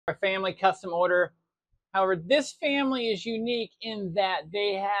a family custom order. However, this family is unique in that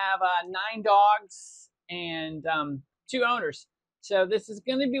they have 9 dogs and 2 owners. So this is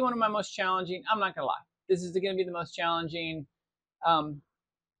going to be one of my most challenging. I'm not going to lie. This is going to be the most challenging um,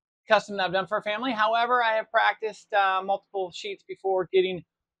 custom that I've done for a family. However, I have practiced multiple sheets before getting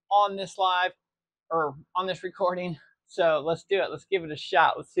on this live or on this recording. So let's do it. Let's give it a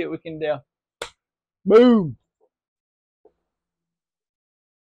shot. Let's see what we can do. Boom.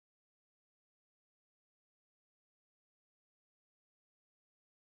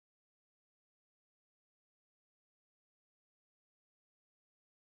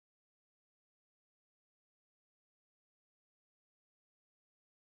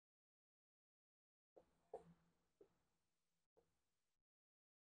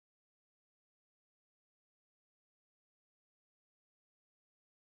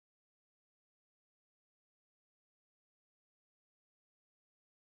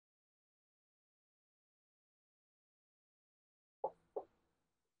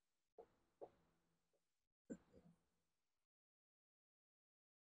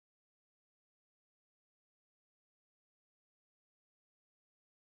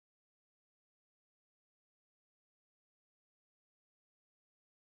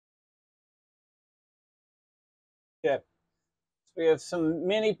 Okay. So we have some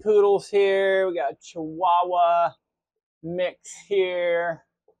mini poodles here. We got Chihuahua mix here.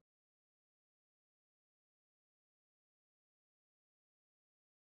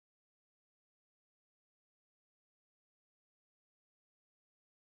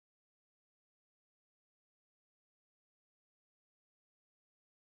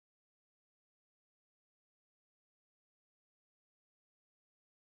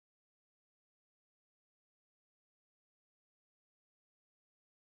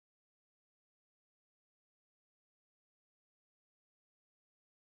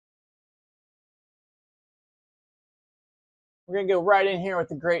 We're going to go right in here with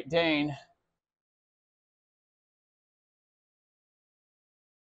the Great Dane.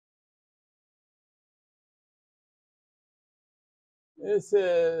 This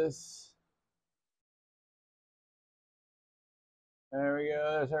is, there we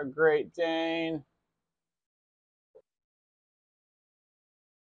go. There's our Great Dane.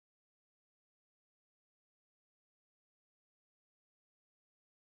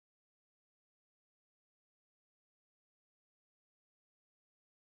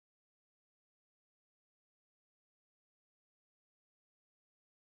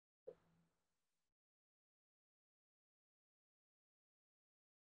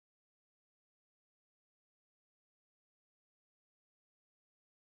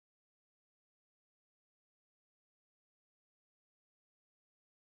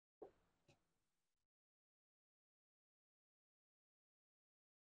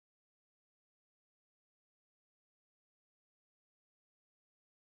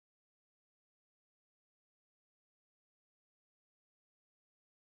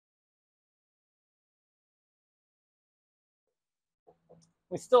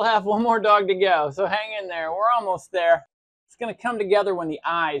 We still have one more dog to go, so hang in there. We're almost there. It's going to come together when the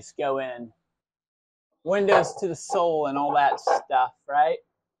eyes go in. Windows to the soul and all that stuff, right?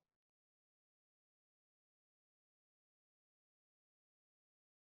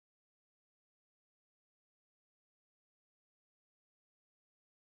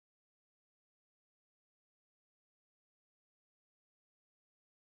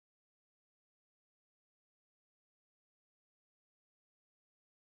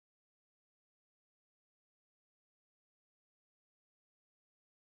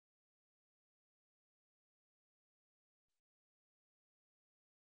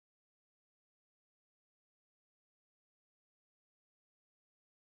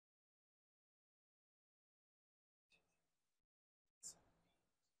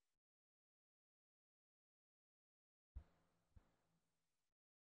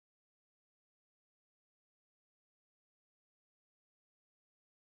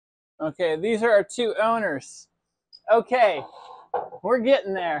 Okay, these are our 2 owners. Okay, we're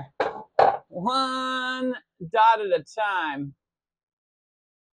getting there. One dot at a time.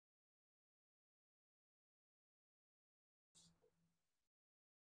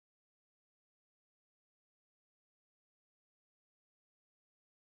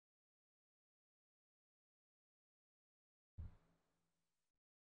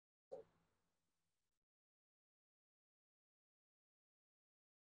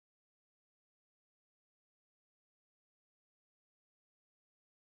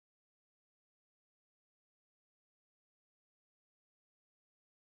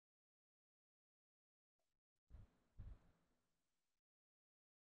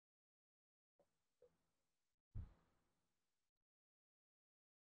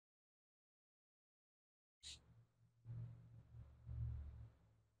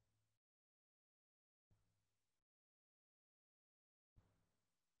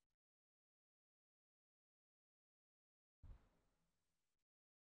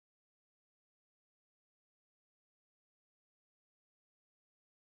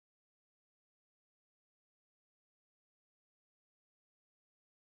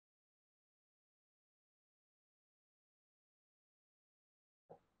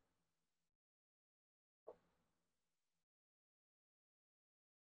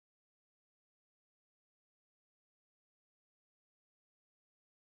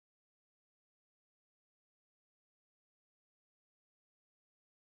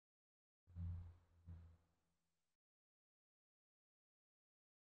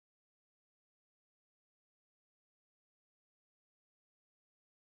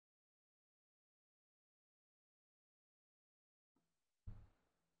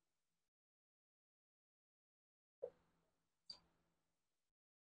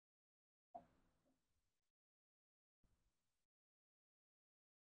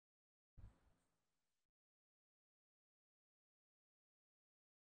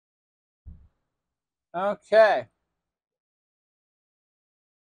 Okay.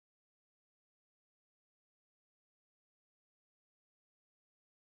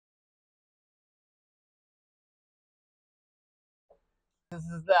 This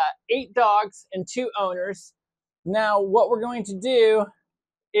is the 8 dogs and 2 owners. Now, what we're going to do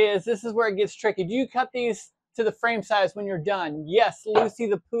is, this is where it gets tricky. Do you cut these to the frame size when you're done? Yes, Lucy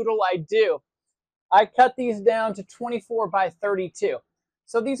the poodle, I do. I cut these down to 24 by 32.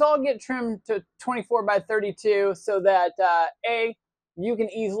 So these all get trimmed to 24 by 32 so that A, you can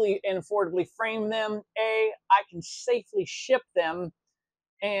easily and affordably frame them. A, I can safely ship them.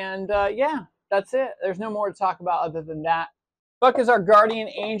 And yeah, that's it. There's no more to talk about other than that. Buck is our guardian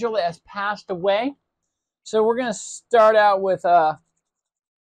angel that has passed away. So we're going to start out with,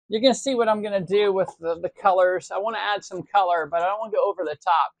 you're going to see what I'm going to do with the colors. I want to add some color, but I don't want to go over the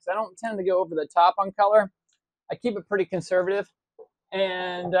top because I don't tend to go over the top on color. I keep it pretty conservative.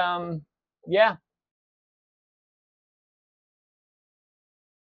 And yeah.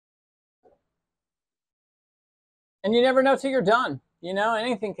 And you never know till you're done. You know,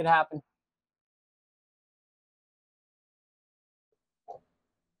 anything could happen.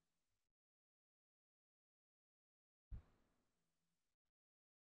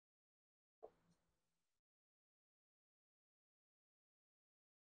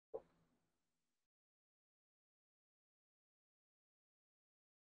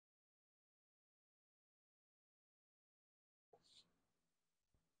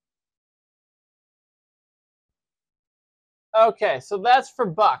 Okay, so that's for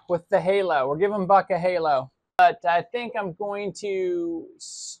Buck with the halo. We're giving Buck a halo. But I think I'm going to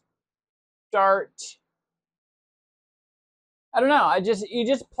start. I don't know. You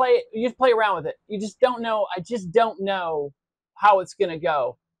just play around with it. You just don't know. I just don't know how it's gonna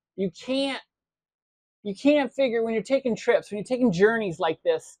go. You can't figure when you're taking trips, when you're taking journeys like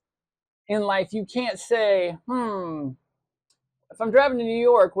this in life, you can't say, if I'm driving to New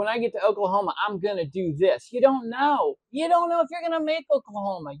York, when I get to Oklahoma, I'm going to do this. You don't know. You don't know if you're going to make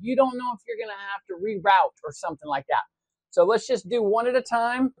Oklahoma. You don't know if you're going to have to reroute or something like that. So let's just do one at a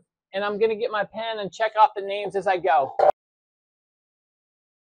time. And I'm going to get my pen and check off the names as I go.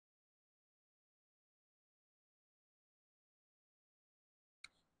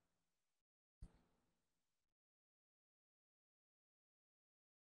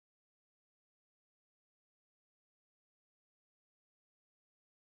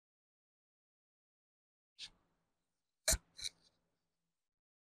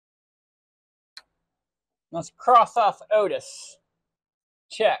 Let's cross off Otis.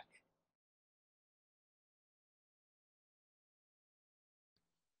 Check.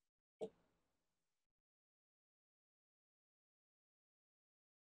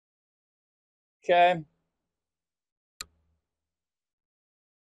 Okay.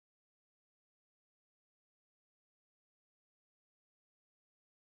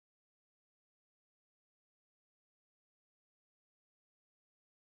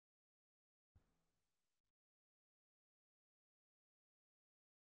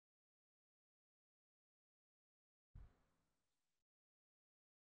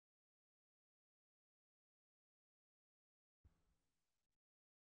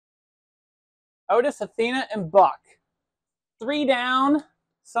 Otis, Athena, and Buck. 3 down,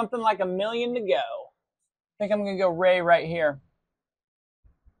 something like $1 million to go. I think I'm going to go Ray right here.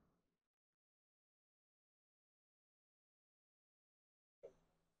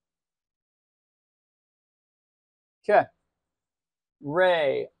 Okay.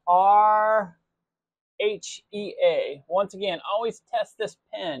 Ray, R HEA. Once again, always test this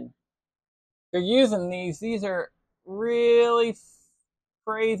pen. They're using these. These are really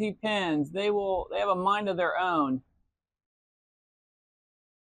crazy pens. They have a mind of their own.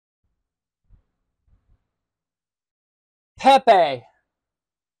 Pepe.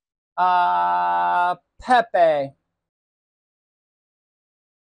 Pepe.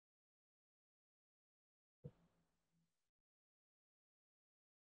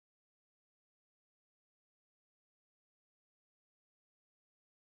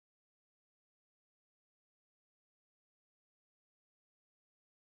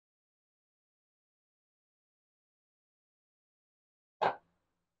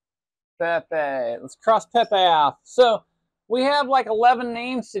 Pepe. Let's cross Pepe off. So we have like 11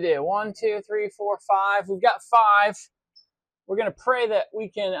 names to do. 1, 2, 3, 4, 5. We've got 5. We're gonna pray that we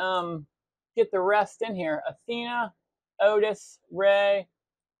can get the rest in here. Athena, Otis, Ray,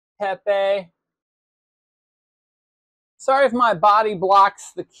 Pepe. Sorry if my body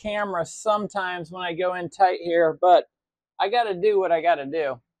blocks the camera sometimes when I go in tight here, but I got to do what I got to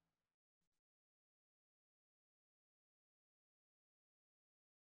do.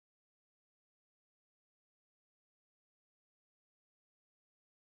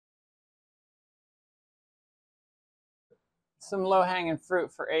 some low-hanging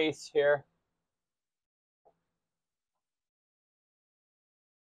fruit for ace here.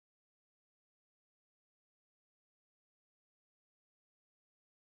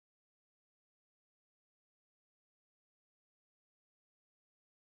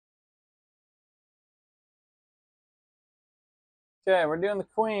 Okay, we're doing the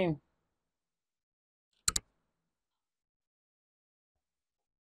queen.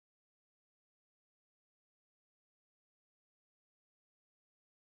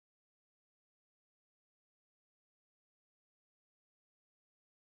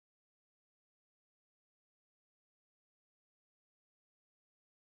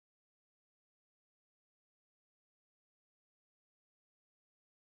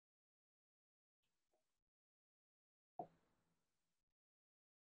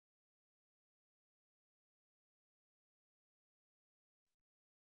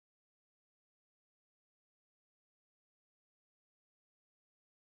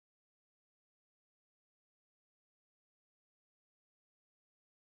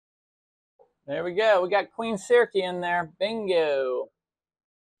 There we go. We got Queen Circe in there. Bingo.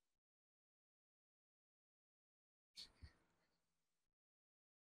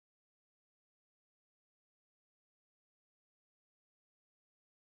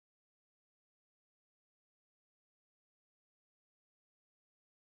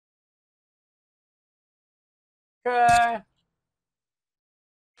 Okay.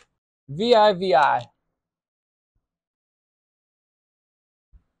 VI.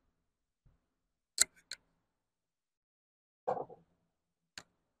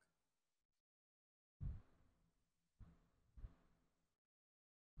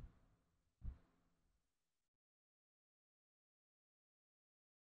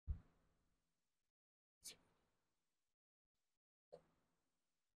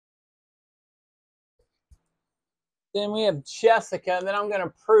 Then we have Jessica, and then I'm going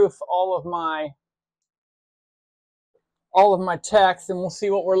to proof all of my text, and we'll see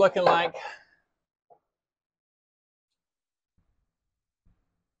what we're looking like.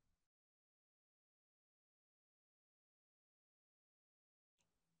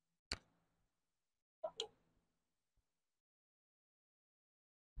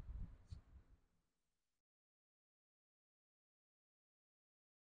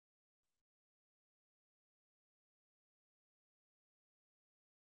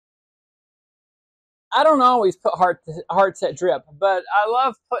 I don't always put hearts at drip, but I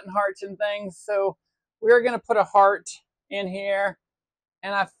love putting hearts in things, so we're going to put a heart in here,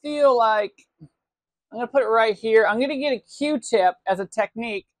 and I feel like I'm going to put it right here. I'm going to get a Q-tip as a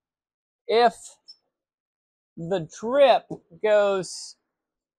technique. If the drip goes,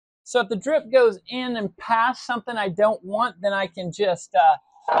 so if the drip goes in and past something I don't want, then I can just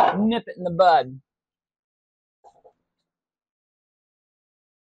nip it in the bud.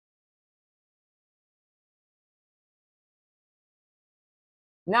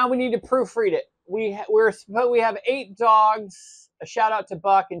 Now we need to proofread it. We have 8 dogs, a shout out to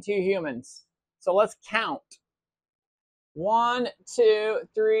Buck, and 2 humans. So let's count. 1, 2,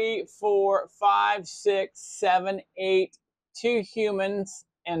 3, 4, 5, 6, 7, 8, 2 humans,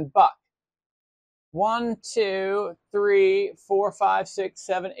 and Buck. 1, 2, 3, 4, 5, 6,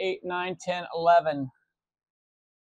 7, 8, 9, 10, 11.